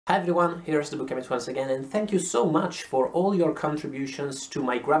Hi everyone, here's the Bookchemist once again, and thank you so much for all your contributions to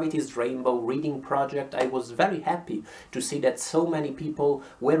my Gravity's Rainbow reading project. I was very happy to see that so many people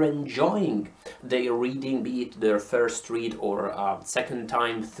were enjoying their reading, be it their first read or second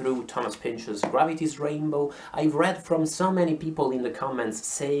time through Thomas Pynchon's Gravity's Rainbow. I've read from so many people in the comments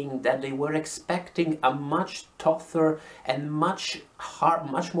saying that they were expecting a much tougher and much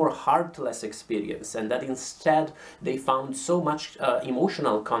more heartless experience, and that instead they found so much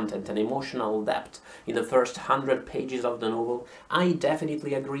emotional content and emotional depth in the first 100 pages of the novel. I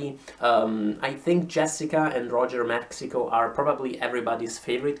definitely agree. I think Jessica and Roger Mexico are probably everybody's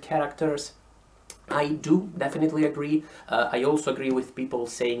favorite characters. I do definitely agree. I also agree with people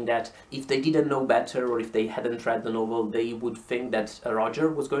saying that if they didn't know better or if they hadn't read the novel, they would think that Roger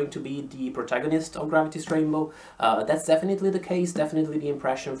was going to be the protagonist of Gravity's Rainbow. That's definitely the case, definitely the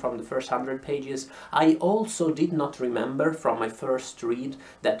impression from the first 100 pages. I also did not remember from my first read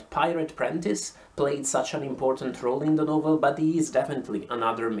that Pirate Prentice played such an important role in the novel, but he is definitely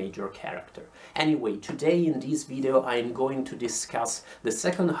another major character. Anyway, today in this video I'm going to discuss the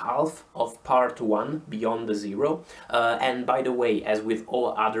second half of part 1, Beyond the Zero. And by the way, as with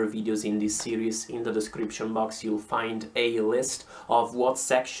all other videos in this series, in the description box you'll find a list of what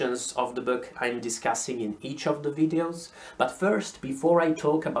sections of the book I'm discussing in each of the videos. But first, before I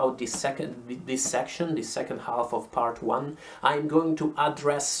talk about this second half of part 1, I'm going to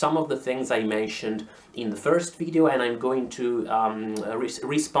address some of the things I mentioned in the first video, and I'm going to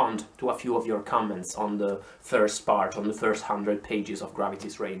respond to a few of your comments on the first part, on the first 100 pages of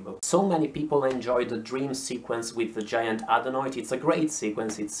Gravity's Rainbow. So many people enjoyed the dream sequence with the giant adenoid. It's a great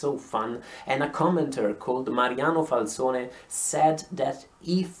sequence, it's so fun, and a commenter called Mariano Falzone said that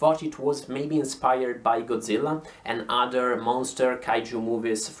he thought it was maybe inspired by Godzilla and other monster kaiju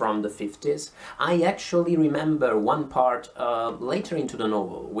movies from the 50s. I actually remember one part later into the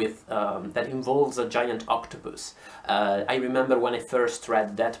novel with that involves a giant octopus. I remember when I first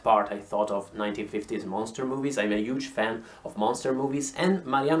read that part I thought of 1950s monster movies. I'm a huge fan of monster movies, and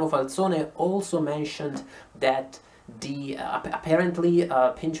Mariano Falzone also mentioned that apparently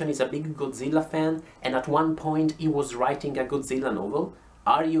Pynchon is a big Godzilla fan, and at one point he was writing a Godzilla novel.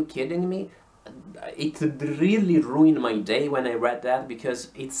 Are you kidding me? It really ruined my day when I read that, because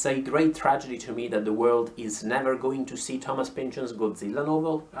it's a great tragedy to me that the world is never going to see Thomas Pynchon's Godzilla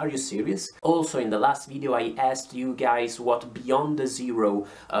novel. Are you serious? Also, in the last video I asked you guys what Beyond the Zero,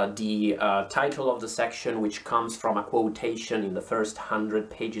 the title of the section, which comes from a quotation in the first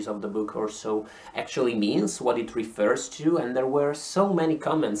 100 pages of the book or so, actually means, what it refers to, and there were so many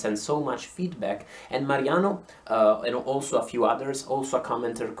comments and so much feedback. And Mariano, and also a few others, also a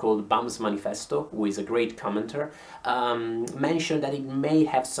commenter called Bum's Manifesto, who is a great commenter, mentioned that it may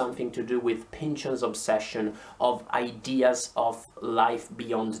have something to do with Pynchon's obsession of ideas of life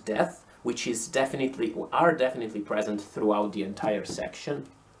beyond death, which are definitely present throughout the entire section.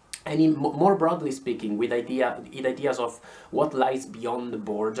 And more broadly speaking, with ideas of what lies beyond the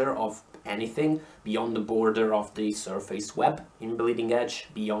border of anything, beyond the border of the surface web in Bleeding Edge,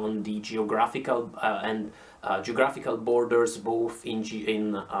 beyond the geographical geographical borders, both in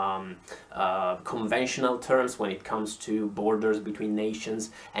conventional terms when it comes to borders between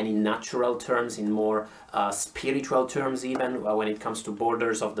nations, and in natural terms, in more spiritual terms even, when it comes to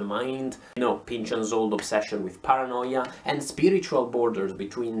borders of the mind. You know, Pynchon's old obsession with paranoia, and spiritual borders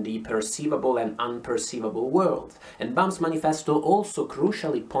between the perceivable and unperceivable world. And Bum's Manifesto also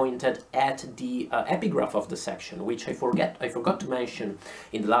crucially pointed at the epigraph of the section, which I forgot to mention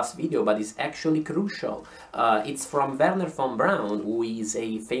in the last video, but is actually crucial. It's from Wernher Von Braun, who is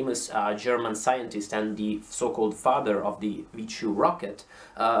a famous German scientist and the so-called father of the V2 rocket.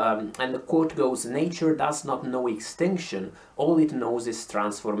 And the quote goes, "Nature does not know extinction, all it knows is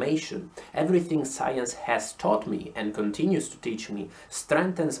transformation. Everything science has taught me and continues to teach me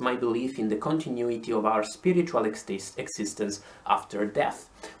strengthens my belief in the continuity of our spiritual existence after death,"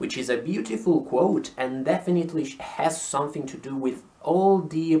 which is a beautiful quote and definitely has something to do with all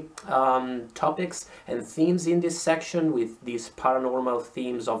the topics and themes in this section, with these paranormal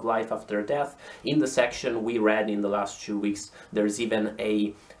themes of life after death. In the section we read in the last 2 weeks, there's even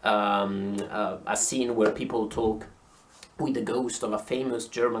a scene where people talk with the ghost of a famous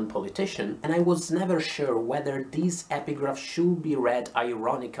German politician, and I was never sure whether this epigraph should be read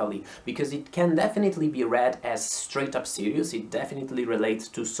ironically, because it can definitely be read as straight up serious. It definitely relates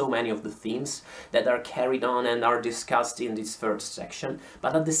to so many of the themes that are carried on and are discussed in this first section,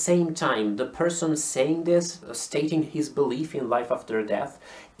 but at the same time the person saying this, stating his belief in life after death,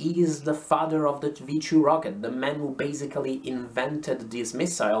 is the father of the V2 rocket, the man who basically invented these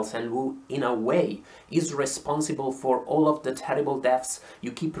missiles and who, in a way, is responsible for all of the terrible deaths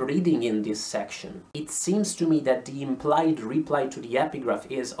you keep reading in this section. It seems to me that the implied reply to the epigraph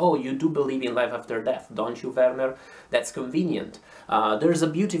is, oh, you do believe in life after death, don't you, Wernher? That's convenient. There's a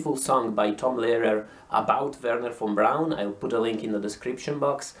beautiful song by Tom Lehrer about Wernher von Braun. I'll put a link in the description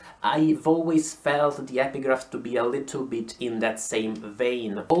box. I've always felt the epigraph to be a little bit in that same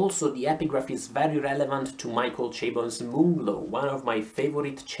vein. Also, the epigraph is very relevant to Michael Chabon's Moonglow, one of my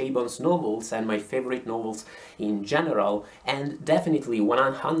favorite Chabon's novels and my favorite novels in general, and definitely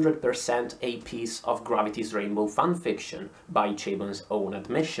 100% a piece of Gravity's Rainbow fanfiction by Chabon's own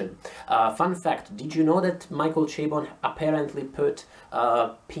admission. Fun fact, did you know that Michael Chabon apparently put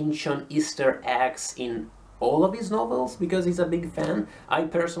Pynchon Easter eggs in all of his novels because he's a big fan? I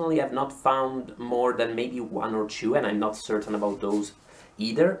personally have not found more than maybe one or two, and I'm not certain about those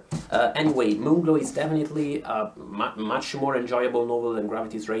either. Anyway, Moonglow is definitely a much more enjoyable novel than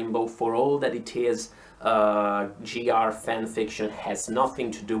Gravity's Rainbow. For all that it is GR fanfiction, has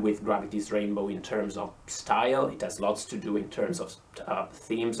nothing to do with Gravity's Rainbow in terms of style. It has lots to do in terms of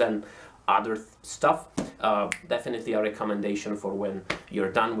themes and other stuff. Definitely a recommendation for when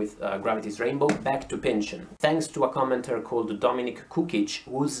you're done with Gravity's Rainbow. Back to Pynchon. Thanks to a commenter called Dominic Kukic,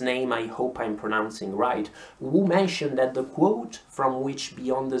 whose name I hope I'm pronouncing right, who mentioned that the quote from which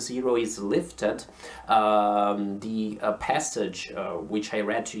Beyond the Zero is lifted, the passage which I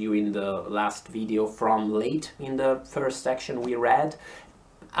read to you in the last video from late in the first section we read,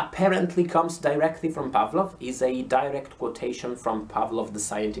 apparently comes directly from Pavlov, is a direct quotation from Pavlov the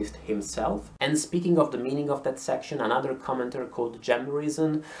scientist himself. And speaking of the meaning of that section, another commenter called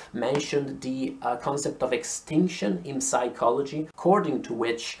Gemreason mentioned the concept of extinction in psychology, according to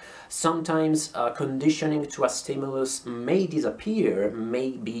which sometimes conditioning to a stimulus may disappear,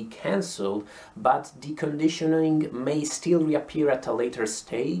 may be cancelled, but the conditioning may still reappear at a later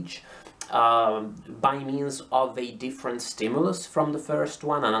stage, by means of a different stimulus from the first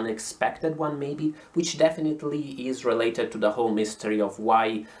one, an unexpected one maybe, which definitely is related to the whole mystery of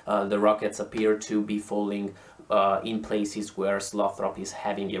why the rockets appear to be falling in places where Slothrop is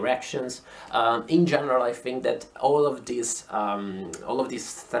having erections. In general, I think that all of these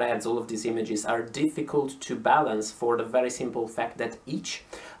threads, all of these images are difficult to balance for the very simple fact that each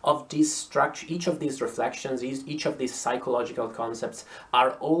of these reflections, each of these psychological concepts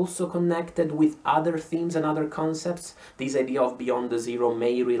are also connected with other themes and other concepts. This idea of Beyond the Zero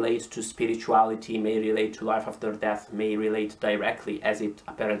may relate to spirituality, may relate to life after death, may relate directly, as it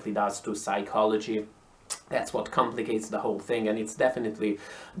apparently does, to psychology. That's what complicates the whole thing, and it's definitely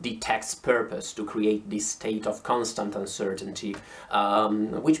the text's purpose to create this state of constant uncertainty,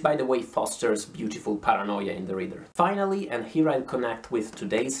 which, by the way, fosters beautiful paranoia in the reader. Finally, and here I'll connect with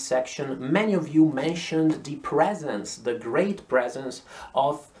today's section, many of you mentioned the presence, the great presence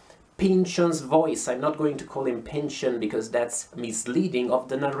of Pynchon's voice. I'm not going to call him Pynchon because that's misleading, of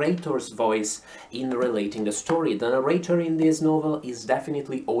the narrator's voice in relating the story. The narrator in this novel is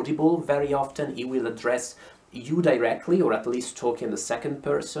definitely audible. Very often he will address you directly, or at least talk in the second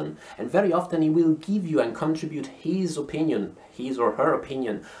person, and very often he will give you and contribute his opinion, his or her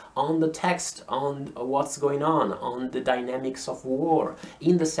opinion, on the text, on what's going on the dynamics of war.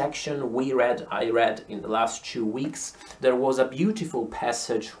 In the section I read in the last 2 weeks, there was a beautiful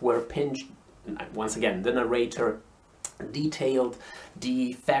passage where once again, the narrator detailed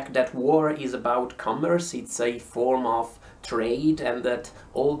the fact that war is about commerce, it's a form of trade, and that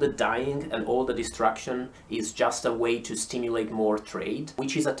all the dying and all the destruction is just a way to stimulate more trade,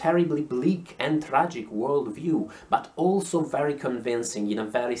 which is a terribly bleak and tragic worldview, but also very convincing in a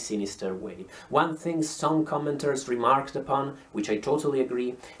very sinister way. One thing some commenters remarked upon, which I totally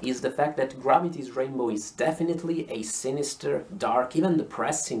agree, is the fact that Gravity's Rainbow is definitely a sinister, dark, even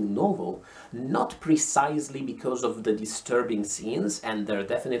depressing novel, not precisely because of the disturbing scenes, and there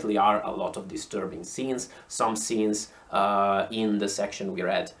definitely are a lot of disturbing scenes, some scenes in the section we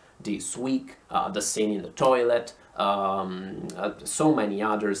read this week, the scene in the toilet, so many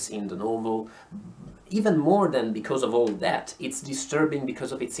others in the novel. Even more than because of all that, it's disturbing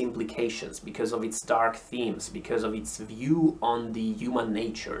because of its implications, because of its dark themes, because of its view on the human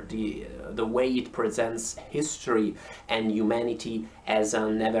nature, the way it presents history and humanity as a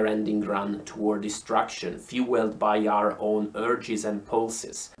never-ending run toward destruction, fueled by our own urges and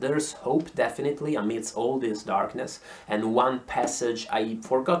pulses. There's hope definitely amidst all this darkness, and one passage I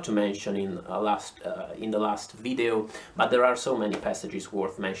forgot to mention in the last video, but there are so many passages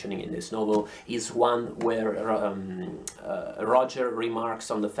worth mentioning in this novel, is one where Roger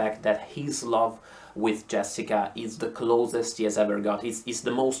remarks on the fact that his love with Jessica is the closest he has ever got. It's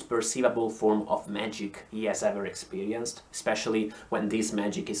the most perceivable form of magic he has ever experienced, especially when this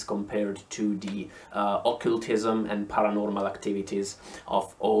magic is compared to the occultism and paranormal activities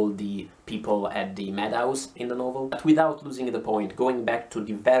of all the people at the madhouse in the novel. But without losing the point, going back to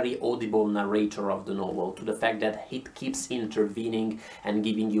the very audible narrator of the novel, to the fact that it keeps intervening and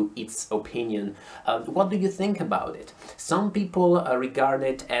giving you its opinion, what do you think about it? Some people regard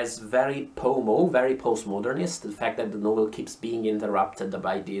it as very very postmodernist, the fact that the novel keeps being interrupted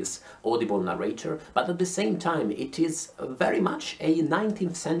by this audible narrator, but at the same time it is very much a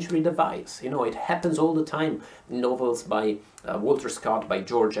 19th century device. You know, it happens all the time in novels by Walter Scott, by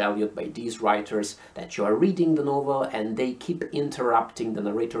George Eliot, by these writers, that you are reading the novel and they keep interrupting, the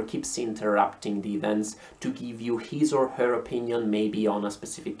narrator keeps interrupting the events to give you his or her opinion, maybe on a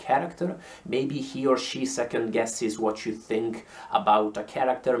specific character. Maybe he or she second guesses what you think about a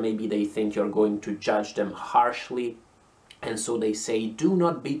character, maybe they think you're going to judge them harshly. And so they say, do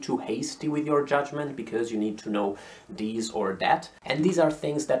not be too hasty with your judgment because you need to know this or that. And these are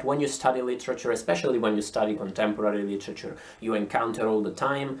things that when you study literature, especially when you study contemporary literature, you encounter all the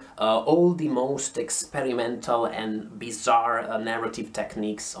time. All the most experimental and bizarre narrative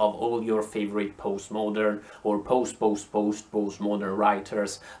techniques of all your favorite postmodern or postmodern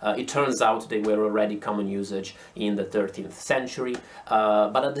writers. It turns out they were already common usage in the 13th century.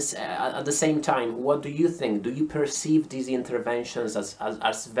 But at the same time, what do you think? Do you perceive these interventions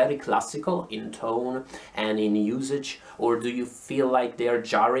as very classical in tone and in usage, or do you feel like they are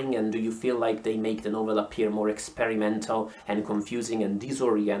jarring, and do you feel like they make the novel appear more experimental and confusing and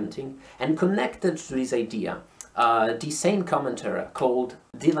disorienting? And connected to this idea, the same commentator called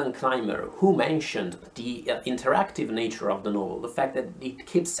Dylan Clymer, who mentioned the interactive nature of the novel, the fact that it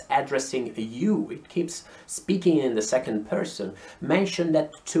keeps addressing you, it keeps speaking in the second person, mentioned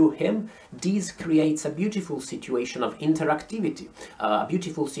that to him this creates a beautiful situation of interactivity, a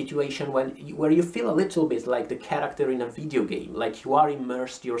beautiful situation where you feel a little bit like the character in a video game, like you are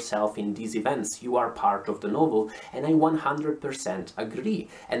immersed yourself in these events, you are part of the novel, and I 100% agree.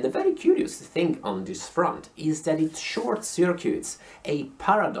 And the very curious thing on this front is that it short-circuits a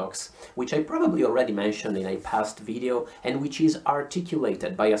paradox, which I probably already mentioned in a past video, and which is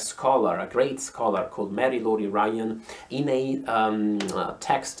articulated by a scholar, a great scholar called Mary Laurie Ryan, in a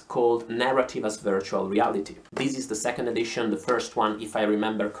text called Narrative as Virtual Reality. This is the second edition. The first one, if I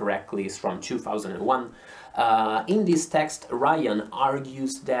remember correctly, is from 2001. In this text, Ryan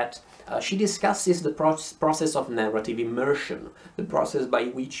argues that she discusses the process of narrative immersion, the process by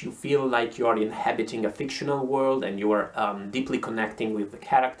which you feel like you are inhabiting a fictional world and you are deeply connecting with the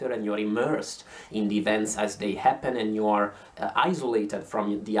character and you are immersed in the events as they happen, and you are isolated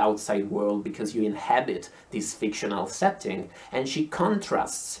from the outside world because you inhabit this fictional setting. And she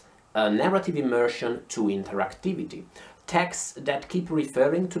contrasts narrative immersion to interactivity. Texts that keep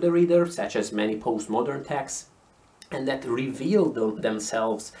referring to the reader, such as many postmodern texts, and that reveal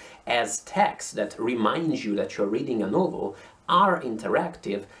themselves as texts that remind you that you're reading a novel, are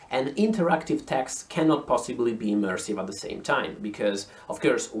interactive, and interactive texts cannot possibly be immersive at the same time, because, of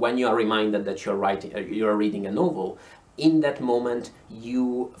course, when you are reminded that you're reading a novel, in that moment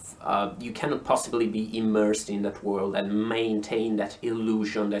you cannot possibly be immersed in that world and maintain that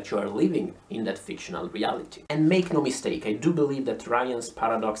illusion that you are living in that fictional reality. And make no mistake, I do believe that Ryan's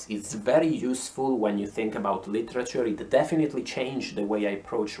paradox is very useful when you think about literature. It definitely changed the way I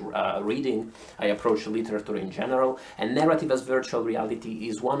approach reading, I approach literature in general, and Narrative as Virtual Reality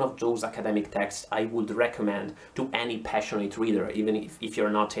is one of those academic texts I would recommend to any passionate reader, even if you're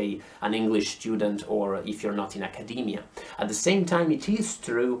not an English student or if you're not in academia. At the same time, it is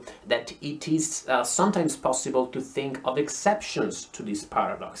true that it is sometimes possible to think of exceptions to this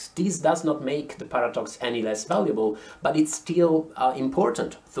paradox. This does not make the paradox any less valuable, but it's still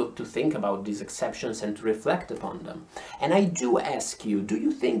important to think about these exceptions and to reflect upon them. And I do ask you, do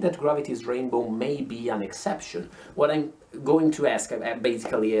you think that Gravity's Rainbow may be an exception? What I'm going to ask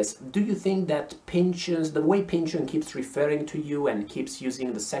basically is, do you think that Pynchon's, the way Pynchon keeps referring to you and keeps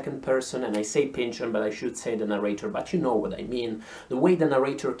using the second person, and I say Pynchon but I should say the narrator, but you know what I mean, the way the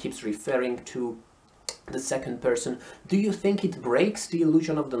narrator keeps referring to the second person. Do you think it breaks the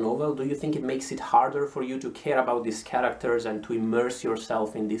illusion of the novel? Do you think it makes it harder for you to care about these characters and to immerse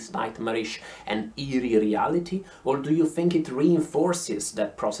yourself in this nightmarish and eerie reality? Or do you think it reinforces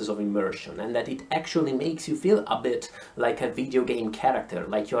that process of immersion and that it actually makes you feel a bit like a video game character,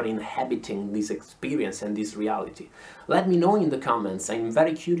 like you're inhabiting this experience and this reality? Let me know in the comments. I'm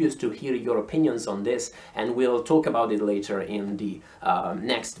very curious to hear your opinions on this, and we'll talk about it later in the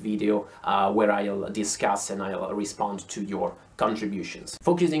next video where I'll discuss and I'll respond to your contributions.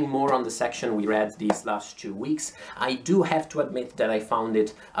 Focusing more on the section we read these last 2 weeks, I do have to admit that I found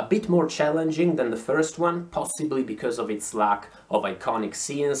it a bit more challenging than the first one, possibly because of its lack of iconic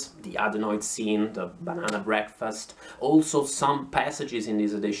scenes, the adenoid scene, the banana breakfast. Also, some passages in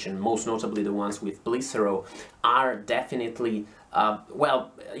this edition, most notably the ones with Blissero, are definitely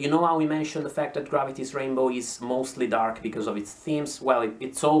well, you know how we mentioned the fact that Gravity's Rainbow is mostly dark because of its themes? Well,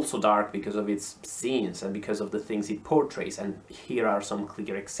 it's also dark because of its scenes and because of the things it portrays, and here are some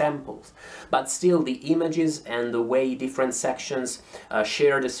clear examples. But still, the images and the way different sections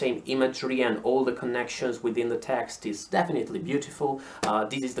share the same imagery and all the connections within the text is definitely beautiful.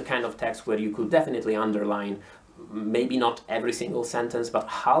 This is the kind of text where you could definitely underline maybe not every single sentence, but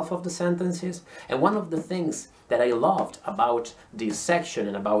half of the sentences. And one of the things that I loved about this section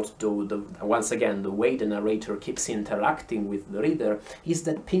and about once again the way the narrator keeps interacting with the reader is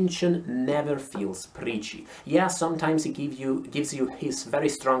that Pynchon never feels preachy. Yeah, sometimes he gives you his very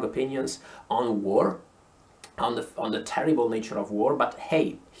strong opinions on war, on the terrible nature of war, but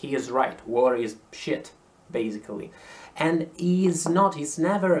hey, he is right, war is shit, basically. And he's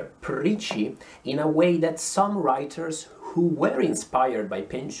never preachy in a way that some writers who were inspired by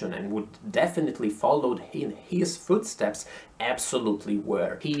Pynchon and would definitely follow in his footsteps absolutely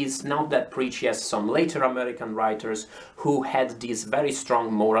were. He is not that preachy as some later American writers who had this very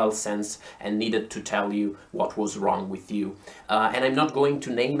strong moral sense and needed to tell you what was wrong with you. And I'm not going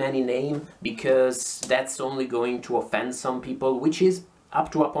to name any name because that's only going to offend some people, which is up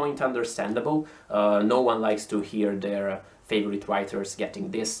to a point understandable. No one likes to hear their favorite writers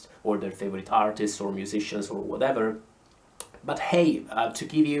getting dissed, or their favorite artists or musicians or whatever. But hey, to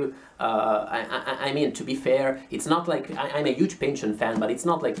give you, I mean, to be fair, it's not like, I'm a huge Pynchon fan, but it's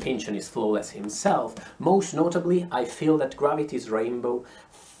not like Pynchon is flawless himself. Most notably, I feel that Gravity's Rainbow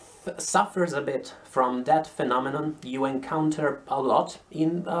suffers a bit from that phenomenon you encounter a lot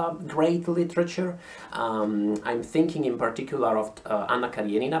in great literature. I'm thinking in particular of Anna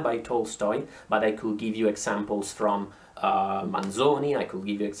Karenina by Tolstoy, but I could give you examples from Manzoni, I could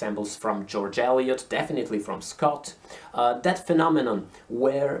give you examples from George Eliot, definitely from Scott. That phenomenon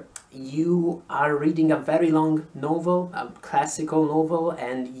where you are reading a very long novel, a classical novel,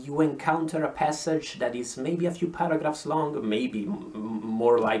 and you encounter a passage that is maybe a few paragraphs long, maybe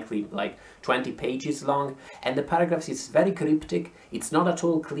more likely like 20 pages long, and the paragraphs is very cryptic. It's not at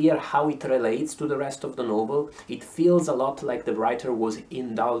all clear how it relates to the rest of the novel. It feels a lot like the writer was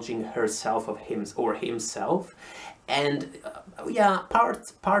indulging herself of himself. And yeah,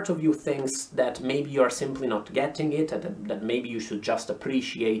 part of you thinks that maybe you are simply not getting it, that maybe you should just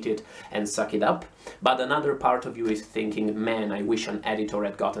appreciate it and suck it up. But another part of you is thinking, man, I wish an editor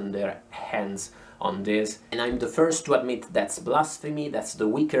had gotten their hands on this. And I'm the first to admit that's blasphemy, that's the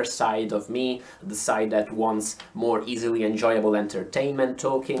weaker side of me, the side that wants more easily enjoyable entertainment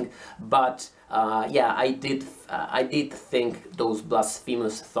talking. But yeah, I did think those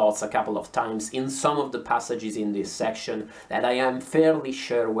blasphemous thoughts a couple of times in some of the passages in this section that I am fairly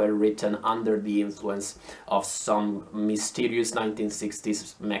sure were written under the influence of some mysterious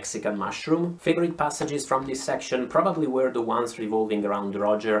 1960s Mexican mushroom. Favorite passages from this section probably were the ones revolving around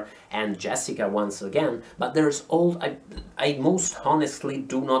Roger and Jessica once again, but there's all, I most honestly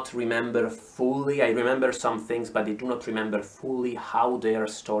do not remember fully. I remember some things, but I do not remember fully how their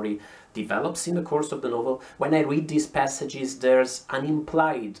story develops in the course of the novel. When I read these passages, there's an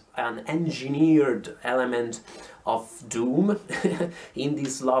implied, an engineered element of doom in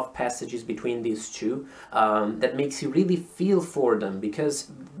these love passages between these two that makes you really feel for them, because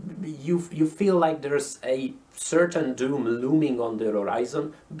you feel like there's a certain doom looming on the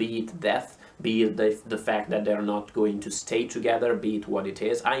horizon, be it death, be it the fact that they're not going to stay together, be it what it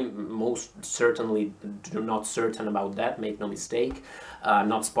is. I'm most certainly not certain about that, make no mistake. I'm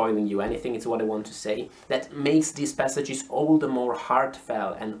not spoiling you anything, it's what I want to say. That makes these passages all the more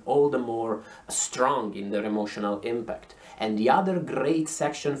heartfelt and all the more strong in their emotional impact. And the other great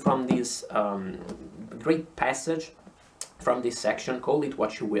section from this great passage from this section, call it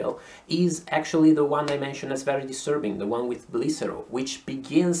what you will, is actually the one I mentioned as very disturbing, the one with Lehrer, which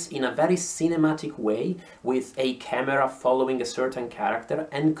begins in a very cinematic way with a camera following a certain character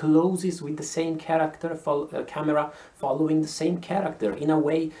and closes with the same character, camera following the same character. In a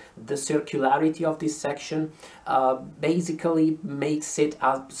way, the circularity of this section basically makes it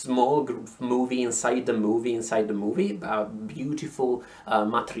a small movie inside the movie inside the movie, a beautiful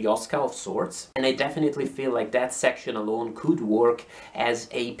matryoshka of sorts, and I definitely feel like that section alone could work as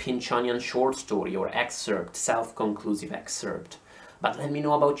a Pynchonian short story or excerpt, self-conclusive excerpt. But let me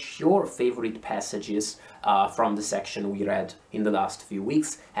know about your favorite passages from the section we read in the last few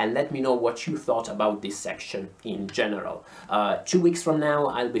weeks, and let me know what you thought about this section in general. 2 weeks from now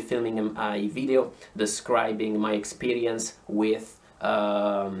I'll be filming a video describing my experience with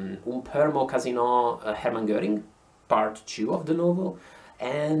Un Permo Casino Hermann Göring, part 2 of the novel,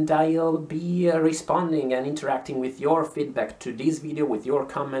 and I'll be responding and interacting with your feedback to this video, with your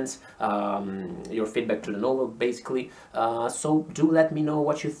comments, your feedback to the novel basically. So do let me know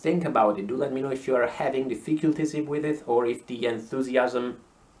what you think about it. Do let me know if you are having difficulties with it or if the enthusiasm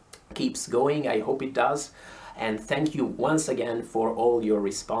keeps going. I hope it does. And thank you once again for all your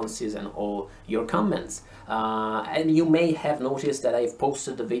responses and all your comments. And you may have noticed that I've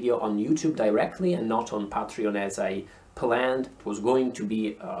posted the video on YouTube directly and not on Patreon as I planned. It was going to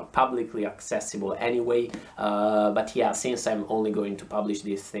be publicly accessible anyway, but yeah, since I'm only going to publish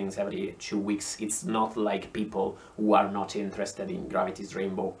these things every 2 weeks, it's not like people who are not interested in Gravity's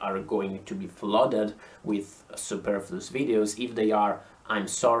Rainbow are going to be flooded with superfluous videos. If they are, I'm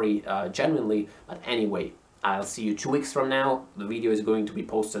sorry, genuinely, but anyway, I'll see you 2 weeks from now. The video is going to be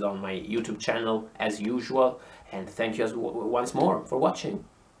posted on my YouTube channel as usual, and thank you once more for watching.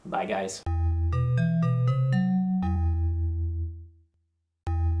 Bye guys.